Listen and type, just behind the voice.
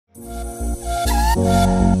Huawei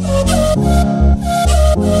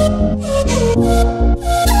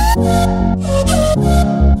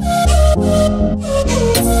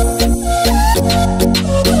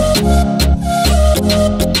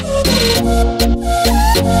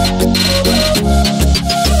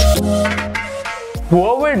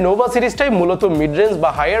Nova সিরিজটাই মূলত mid range বা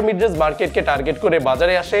higher mid range মার্কেটকে টার্গেট করে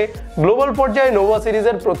বাজারে আসে। গ্লোবাল পর্যায়ে নোভা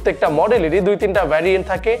সিরিজের প্রত্যেকটা মডেলেরই 2-3টা ভ্যারিয়েন্ট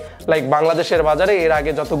থাকে। লাইক বাংলাদেশের বাজারে এর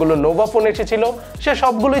আগে যতগুলো নোভা ফোন এসেছিল সে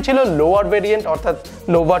সবগুলোই ছিল লোয়ার ভ্যারিয়েন্ট, অর্থাৎ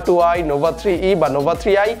নোভা 2i, নোভা 3e বা নোভা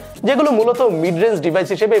 3i, যেগুলো মূলত মিড রেঞ্জ ডিভাইস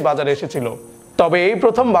হিসেবে বাজারে এসেছিল। তবে এই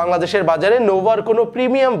প্রথম বাংলাদেশের বাজারে নোভার কোনো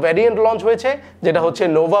প্রিমিয়াম ভ্যারিয়েন্ট লঞ্চ হয়েছে, যেটা হচ্ছে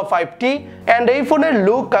নোভা 5T। অ্যান্ড এই ফোনের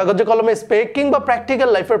লুক, কাগজে কলমে স্পেক কিংবা প্র্যাকটিক্যাল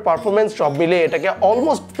লাইফের পারফরমেন্স সব মিলে এটাকে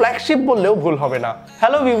অলমোস্ট ফ্ল্যাগশিপ বললেও ভুল হবে না।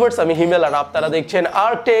 হ্যালো ভিউয়ার্স, আমি হিমেল আর আপনারা দেখছেন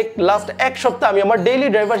আর্কটেক। লাস্ট এক সপ্তাহ আমি আমার ডেইলি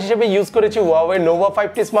ড্রাইভার হিসেবে ইউজ করেছি Huawei Nova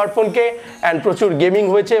 5T স্মার্টফোনকে। অ্যান্ড প্রচুর গেমিং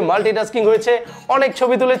হয়েছে, মাল্টিটাস্কিং হয়েছে, অনেক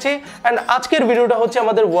ছবি তুলেছি। অ্যান্ড আজকের ভিডিওটা হচ্ছে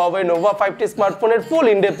আমাদের Huawei Nova 5T স্মার্টফোনের ফুল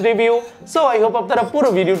in-depth review. So I hope আপনারা পুরো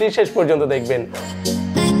ভিডিওটি শেষ পর্যন্ত দেখবেন।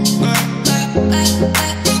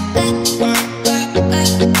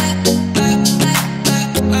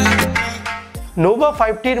 Nova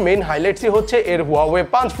 5T'র মেইন হাইলাইটসই হচ্ছে এর Huawei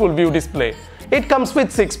Punch Full View display. It comes with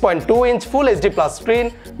 6.2-inch Full HD Plus screen,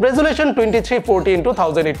 resolution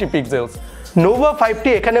 2340x1080 pixels. Nova 5T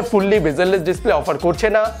এখানে ফুললি বেজেললেস ডিসপ্লে অফার করছে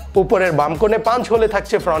না। উপরের বাম কোণে পাঁচ হোলে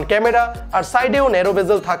থাকছে ফ্রন্ট ক্যামেরা, আর সাইডেও ন্যারো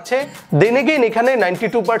বেজেল থাকছে। দেন এগেইন এখানে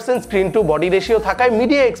 92% স্ক্রিন টু বডি রেশিও থাকায়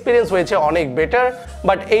মিডিয়া এক্সপিরিয়েন্স হয়েছে অনেক বেটার।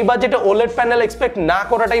 বাট এই বাজেটে OLED প্যানেল এক্সপেক্ট না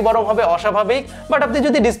করাটাই বরং হবে অস্বাভাবিক। বাট আপনি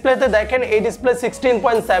যদি ডিসপ্লেতে দেখেন, এই ডিসপ্লে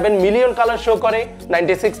 16.7 মিলিয়ন কালার শো করে,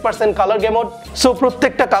 96% কালার গে মোড। সো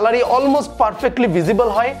প্রত্যেকটা কালারই অলমোস্ট পারফেক্টলি ভিজিবল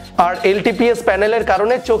হয়। আর LTPS প্যানেলের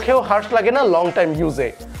কারণে চোখেও হার্শ লাগে না লং টাইম ইউজে।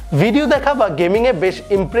 ভিডিও দেখা বা গেমিং এ বেশ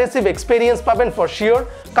ইমপ্রেসিভ এক্সপেরিয়েন্স পাবেন ফর শিওর।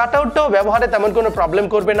 কাটআউটটাও ব্যবহারে তেমন কোনো প্রবলেম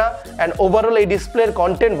করবে না। অ্যান্ড ওভারঅল এই ডিসপ্লের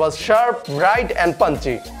content was sharp, bright and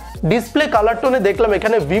Panji. Display colour টোনে দেখলাম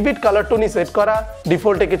এখানে ভিভিড কালার টোনই সেট করা।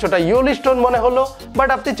 ডিফল্টে কিছুটা ইয়েলোইশ টোন মনে হলো, বাট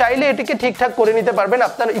আপনি চাইলে এটিকে ঠিকঠাক করে নিতে পারবেন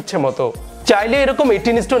আপনার ইচ্ছে মতো। চাইলে এরকম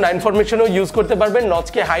 18:9 ফরমেশনও ইউজ করতে পারবেন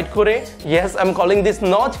নচকে হাইড করে। Yes, I am calling this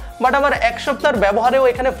notch. But আমার এক সপ্তাহের ব্যবহারেও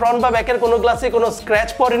এখানে ফ্রন্ট বা ব্যাকের কোনো গ্লাসে কোনো স্ক্র্যাচ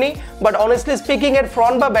পড়েনি। বাট অনেস্টলি স্পিকিং, এর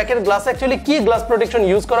ফ্রন্ট বা ব্যাকের গ্লাস অ্যাকচুয়ালি কি গ্লাস প্রোটেকশন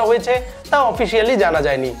ইউজ করা হয়েছে তা অফিসিয়ালি জানা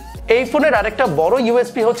যায়নি। এই ফোনের আরেকটা বড়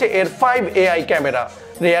ইউএসপি হচ্ছে এর 5 AI ক্যামেরা।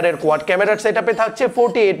 রেয়ারের কোয়াড ক্যামেরার সেটআপে থাকছে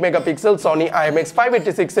 48 মেগাপিক্সেল সনি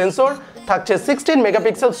IMX586 সেন্সর, থাকছে 16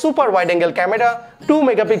 megapixel super wide angle camera, 2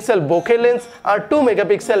 megapixel bouquet lens আর 2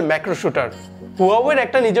 মেগাপিক্সেল ম্যাক্রো শুটার। Huawei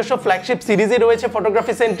একটা নিজস্ব ফ্ল্যাগশিপ সিরিজই রয়েছে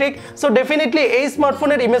ফটোগ্রাফি সেন্ট্রিক। সো ডেফিনেটলি এই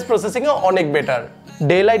স্মার্টফোনের ইমেজ প্রসেসিংও অনেক বেটার।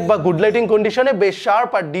 ডে লাইট বা গুড লাইটিং কন্ডিশনে বেশ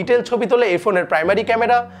শার্প আর ডিটেল ছবি তোলে এই ফোনের প্রাইমারি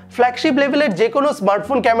ক্যামেরা। ফ্ল্যাগশিপ লেভেলের যে কোনো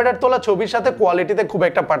স্মার্টফোন ক্যামেরার তোলা ছবির সাথে কোয়ালিটিতে খুব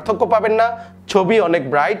একটা পার্থক্য পাবেন না। ছবি অনেক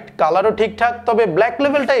ব্রাইট, কালারও ঠিকঠাক, তবে ব্ল্যাক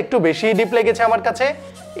লেভেলটা একটু বেশি ডিপ লেগেছে আমার কাছে।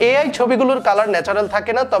 AI ছবিগুলোর কালার ন্যাচারাল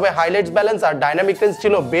থাকে না, তবে হাইলাইটস ব্যালেন্স আর ডাইনামিক রেঞ্জ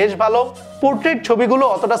ছিল বেশ ভালো। পোর্ট্রেট ছবিগুলো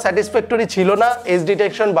অতটা স্যাটিসফ্যাক্টরি ছিল না। এজ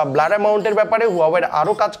ডিটেকশন বা ব্লার অ্যামাউন্টের ব্যাপারে Huawei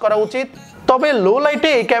আরও কাজ করা উচিত। তবে লো লাইটে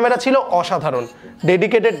এই ক্যামেরা ছিল অসাধারণ।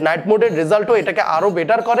 ডেডিকেটেড নাইট মোডের রেজাল্টও এটাকে আরও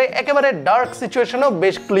বেটার করে। একেবারে ডার্ক সিচুয়েশনেও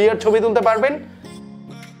বেশ ক্লিয়ার ছবি তুলতে পারবেন।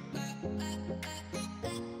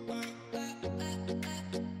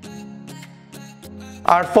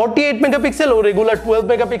 আর 48 মেগাপিক্সেল ও রেগুলার 12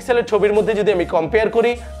 মেগাপিক্সেলের ছবির মধ্যে যদি আমি কম্পেয়ার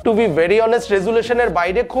করি, টু বি ভেরি অনেস্ট, রেজুলেশনের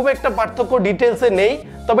বাইরে খুব একটা পার্থক্য ডিটেলসে নেই।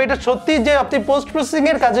 তবে এটা সত্যি যে আপনি পোস্ট প্রসেসিং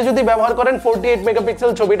এর কাজে যদি ব্যবহার করেন 48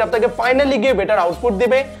 মেগাপিক্সেল ছবিটা আপনাকে ফাইনালি গিয়ে বেটার আউটপুট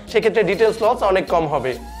দিবে। সেক্ষেত্রে ডিটেলস লস অনেক কম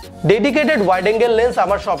হবে। ডেডিকেটেড ওয়াইড অ্যাঙ্গেল লেন্স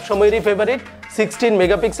আমার সবসময়েরই favourite. 16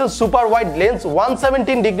 megapixel super wide lens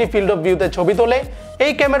 117 degree field of ভিউতে ছবি তোলে।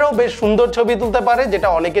 এই ক্যামেরাও বেশ সুন্দর ছবি তুলতে পারে, যেটা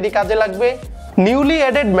অনেকেরই কাজে লাগবে। Newly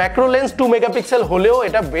added macro lens 2 megapixel হলেও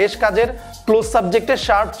এটা বেশ কাজের। ক্লোজ সাবজেক্টে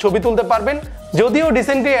শার্প ছবি তুলতে পারবেন। যদিও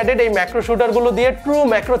রিসেন্টলি অ্যাডেড এই ম্যাক্রো শুটারগুলো দিয়ে ট্রু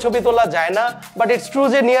ম্যাক্রো ছবি তোলা যায় না, বাট ইটস ট্রু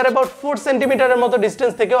যে নিয়ার অ্যাবাউট 4 সেন্টিমিটারের মতো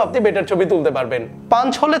ডিস্টেন্স থেকেও আপনি বেটার ছবি তুলতে পারবেন।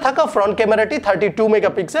 পাঁচ হোলে থাকা ফ্রন্ট ক্যামেরাটি 32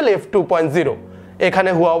 মেগাপিক্সেল f2.0। এখানে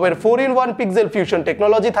Huawei 4-in-1 pixel fusion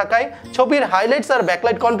technology থাকায় ছবির হাইলাইটস আর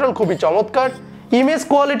ব্যাকলাইট কন্ট্রোল খুবই চমৎকার। ইমেজ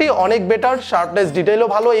কোয়ালিটি অনেক বেটার, শার্পনেস ডিটেইলও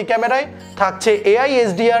ভালো এই ক্যামেরায়। থাকছে AI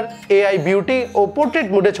HDR, AI বিউটি ও পোর্ট্রেট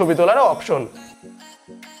মোডে ছবি তোলারও option.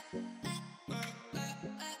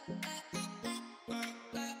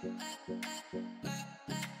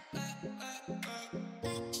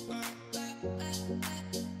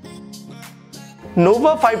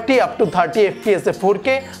 Nova 5T up to 30 FPS A 4K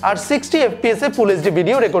R 60 FPS A full HD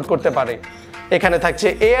video record করতে পারে। এখানে থাকছে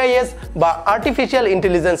AIS বা artificial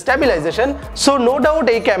intelligence stabilisation. So no doubt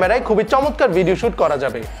এই ক্যামেরায় খুবই চমৎকার ভিডিও শুট করা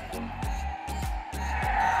যাবে।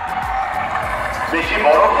 বেশি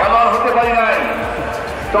বড় খেলোয়াড় হতে পারি নাই,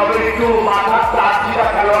 তবে একটু মাথার তার ছিটা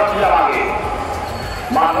খেলোয়াড় ছিলাম আগে,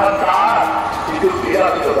 মাথার তার একটু ঢিলা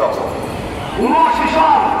ছিল তখন।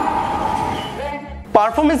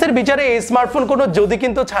 পারফরমেন্সের বিচারে এই স্মার্টফোন কোনো যদি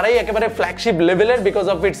কিন্তু ছাড়াই একেবারে ফ্ল্যাগশিপ লেভেলের because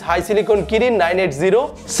of its high silicon Kirin 980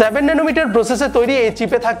 7 nanometre প্রসেসে তৈরি এই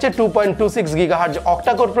চিপে থাকছে 2.26 গিগাহার্জ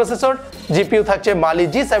অক্টা-কোর প্রসেসর, জিপিইউ থাকছে মালি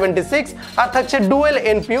G76 আর থাকছে dual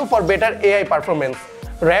NPU for better AI performance.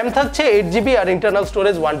 RAM থাকছে 8GB আর ইন্টারনাল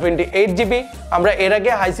স্টোরেজ 128GB। আমরা এর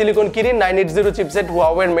আগে high silicon Kirin 980 chipset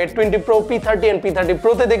Huawei Mate 20 Pro, P30 and P30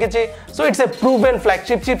 Pro তে দেখেছি, so it's a proven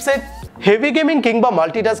flagship chipset. Heavy gaming কিংবা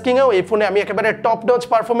মাল্টিটাস্কিংয়েও এই ফোনে আমি একেবারে টপ নচ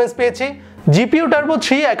পারফরমেন্স পেয়েছি। জিপিইউ টার্বো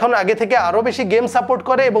 3 এখন আগে থেকে আরো বেশি গেম সাপোর্ট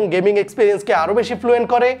করে এবং গেমিং এক্সপেরিয়েন্সকে আরো বেশি ফ্লুয়েন্ট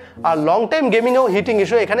করে, আর লং টাইম গেমিংয়েও হিটিং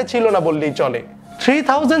ইস্যু এখানে ছিল না বললেই চলে।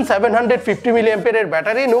 3750 মিলিঅ্যাম্পিয়ারের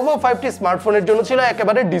ব্যাটারি নোভা 5T স্মার্টফোনের জন্য ছিল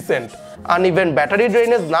একেবারে ডিসেন্ট। আনইভেন ব্যাটারি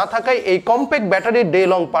ড্রেনেজ না থাকায় এই compact battery day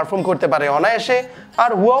long perform করতে পারে অনায়াসে,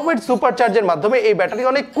 আর Huawei সুপার চার্জের মাধ্যমে এই ব্যাটারি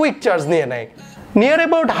অনেক কুইক চার্জ নিয়ে নেয়। নিয়ার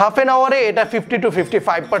অ্যাবাউট হাফ এন আওয়ারে এটা 50 to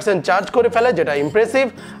 55% চার্জ করে ফেলে, যেটা ইমপ্রেসিভ।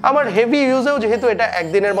 আমার হেভি ইউজেও যেহেতু এটা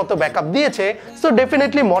একদিনের মতো ব্যাকআপ দিয়েছে, সো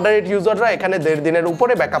ডেফিনেটলি মডারেট ইউজাররা এখানে 1.5 দিনের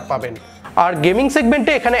উপরে ব্যাকআপ পাবেন। আর গেমিং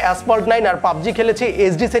সেগমেন্টে এখানে অ্যাসফল্ট 9 আর পাবজি খেলেছি,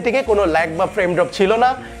 এইচডি সেটিংয়ে কোনো ল্যাগ বা ফ্রেম ড্রপ ছিল না।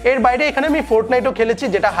 এর বাইরে এখানে আমি ফোর্টনাইটও খেলেছি,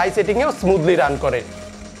 যেটা হাই সেটিংয়েও স্মুথলি রান করে।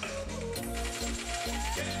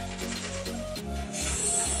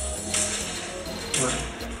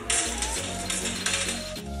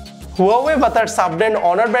 Huawei বা তার সাবব্র্যান্ড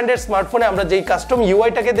অনার ব্র্যান্ডের স্মার্টফোনে আমরা যেই কাস্টম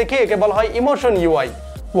ইউআইটাকে দেখি একে বলা হয় emotion UI.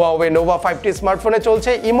 Huawei NOVA 5T স্মার্টফোনে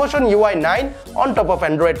চলছে emotion UI 9 on top of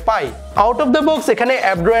Android pi. Out of the box এখানে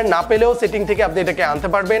অ্যাপ ড্রয়ার না পেলেও সেটিং থেকে আপনি এটাকে আনতে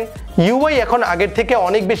পারবেন। ইউআই এখন আগের থেকে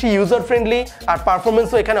অনেক বেশি ইউজার ফ্রেন্ডলি, আর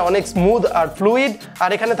পারফরমেন্সও এখানে অনেক স্মুথ আর ফ্লুইড। আর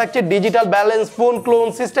এখানে থাকছে digital balance, phone clone,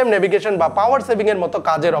 system navigation বা পাওয়ার সেভিং এর মতো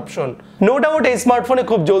কাজের অপশন। নো ডাউট এই স্মার্টফোনে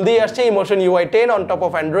খুব জলদি আসছে emotion UI 10 on top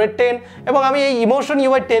of Android 10, এবং আমি এই ইমোশন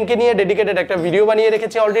ইউআই 10 কে নিয়ে ডেডিকেটেড একটা ভিডিও বানিয়ে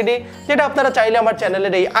রেখেছি অলরেডি, যেটা আপনারা চাইলে আমার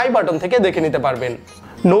চ্যানেলের এই আই বাটন থেকে দেখে নিতে পারবেন।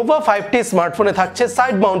 নোভা 5T স্মার্টফোনে থাকছে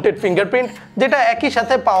সাইড মাউন্টেড ফিঙ্গারপ্রিন্ট, যেটা একই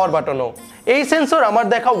সাথে পাওয়ার বাটনও। এই সেন্সর আমার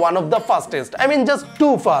দেখা one of the fastest, I mean just too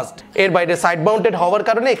fast. এর বাইরে সাইড মাউন্টেড হওয়ার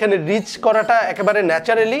কারণে এখানে রিচ করাটা একেবারে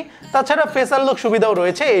ন্যাচারালি, তাছাড়া ফেস আনলক সুবিধাও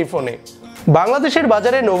রয়েছে এই ফোনে। বাংলাদেশের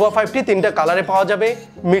বাজারে নোভা 5T 3টা কালারে পাওয়া যাবে,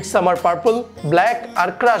 মিডসামার পার্পল, ব্ল্যাক আর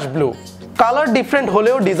ক্রাশ ব্লু। কালার ডিফারেন্ট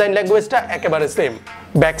হলেও ডিজাইন ল্যাঙ্গুয়েজটা একেবারে সেম।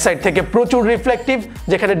 ব্যাক সাইড থেকে প্রচুর রিফ্লেকটিভ,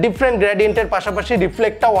 যেখানে ডিফারেন্ট গ্রেডিয়েন্টের পাশাপাশি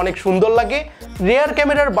রিফ্লেক্টটাও অনেক সুন্দর লাগে। রিয়ার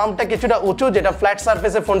ক্যামেরার বাম্পটা কিছুটা উঁচু, যেটা ফ্ল্যাট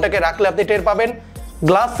সারফেসে ফোনটাকে রাখলে আপনি টের পাবেন।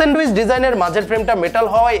 গ্লাস স্যান্ডউইচ ডিজাইনের মাঝের ফ্রেমটা মেটাল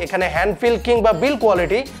হওয়ায় এখানে হ্যান্ড ফিল কিংবা বিল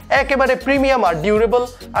কোয়ালিটি একেবারে প্রিমিয়াম আর ডিউরেবল।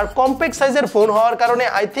 আর কম্প্যাক্ট সাইজের ফোন হওয়ার কারণে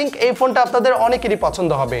আই থিঙ্ক এই ফোনটা আপনাদের অনেকেরই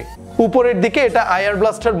পছন্দ হবে। উপরের দিকে এটা আইআর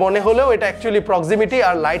ব্লাস্টার মনে হলেও এটা অ্যাকচুয়ালি প্রক্সিমিটি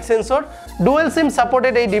আর light sensor. Dual SIM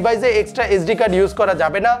supported এই ডিভাইসে এক্সট্রা এসডি কার্ড ইউজ করা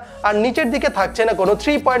যাবে না, আর নিচের দিকে থাকছে না কোনো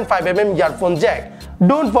 3.5mm earphone Jack.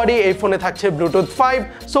 Don't worry, এই ফোনে থাকছে ব্লুটুথ 5,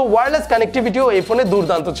 সো ওয়্যারলেস কানেক্টিভিটিও এই ফোনে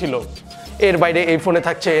দুর্দান্ত ছিল। এর বাইরে এই ফোনে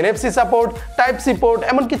থাকছে NFC support, type C port,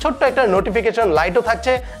 এমনকি ছোট্ট একটা নোটিফিকেশন লাইটও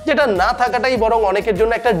থাকছে, যেটা না থাকাটাই বরং অনেকের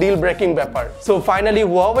জন্য একটা ডিল ব্রেকিং ব্যাপার। So finally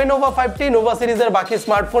Huawei NOVA 5T Nova সিরিজের বাকি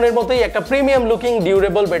স্মার্টফোনের মতোই একটা premium looking,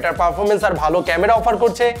 durable, better performance আর ভালো ক্যামেরা অফার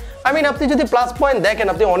করছে। আই মিন আপনি যদি প্লাস পয়েন্ট দেখেন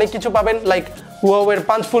আপনি অনেক কিছু পাবেন, লাইক Huawei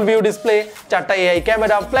পাঞ্চ ফুল ভিউ ডিসপ্লে, 4টা AI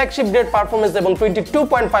camera, flagship grade performance এবং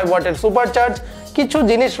 22.5 ওয়াটের সুপার চার্জ। কিছু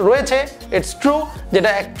জিনিস রয়েছে, ইটস ট্রু, যেটা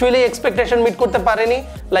অ্যাকচুয়ালি এক্সপেকটেশন মিট করতে পারেনি।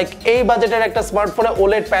 লাইক এই বাজেটের একটা স্মার্টফোনে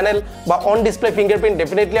OLED প্যানেল বা অন ডিসপ্লে ফিঙ্গারপ্রিন্ট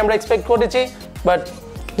ডেফিনেটলি আমরা এক্সপেক্ট করেছি, বাট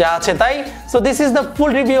যা আছে তাই। So this is the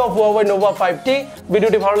full review of Huawei NOVA 5T।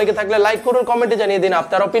 ভিডিওটি ভালো লেগে থাকলে লাইক করুন, কমেন্টে জানিয়ে দিন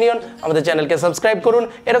আপনার অপিনিয়ন। আমাদের চ্যানেলকে সাবস্ক্রাইব করুন।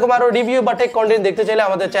 এরকম আরো রিভিউ বা টেক কন্টেন্ট দেখতে চাইলে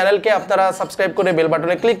আমাদের চ্যানেলকে আপনারা সাবস্ক্রাইব করে বেল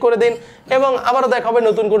বাটনে ক্লিক করে দিন, এবং আবারও দেখা হবে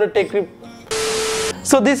নতুন কোনো take.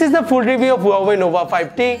 So this is the full review of Huawei NOVA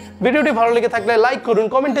 5T। ভিডিওটি ভালো লেগে থাকলে লাইক করুন,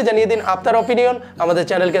 কমেন্টে জানিয়ে দিন আপনার অপিনিয়ন। আমাদের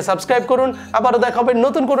চ্যানেলকে সাবস্ক্রাইব করুন। আবারও দেখা হবে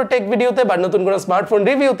নতুন কোনো টেক ভিডিওতে বা নতুন কোনো স্মার্টফোন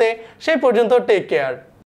রিভিউতে। সেই পর্যন্ত টেক কেয়ার।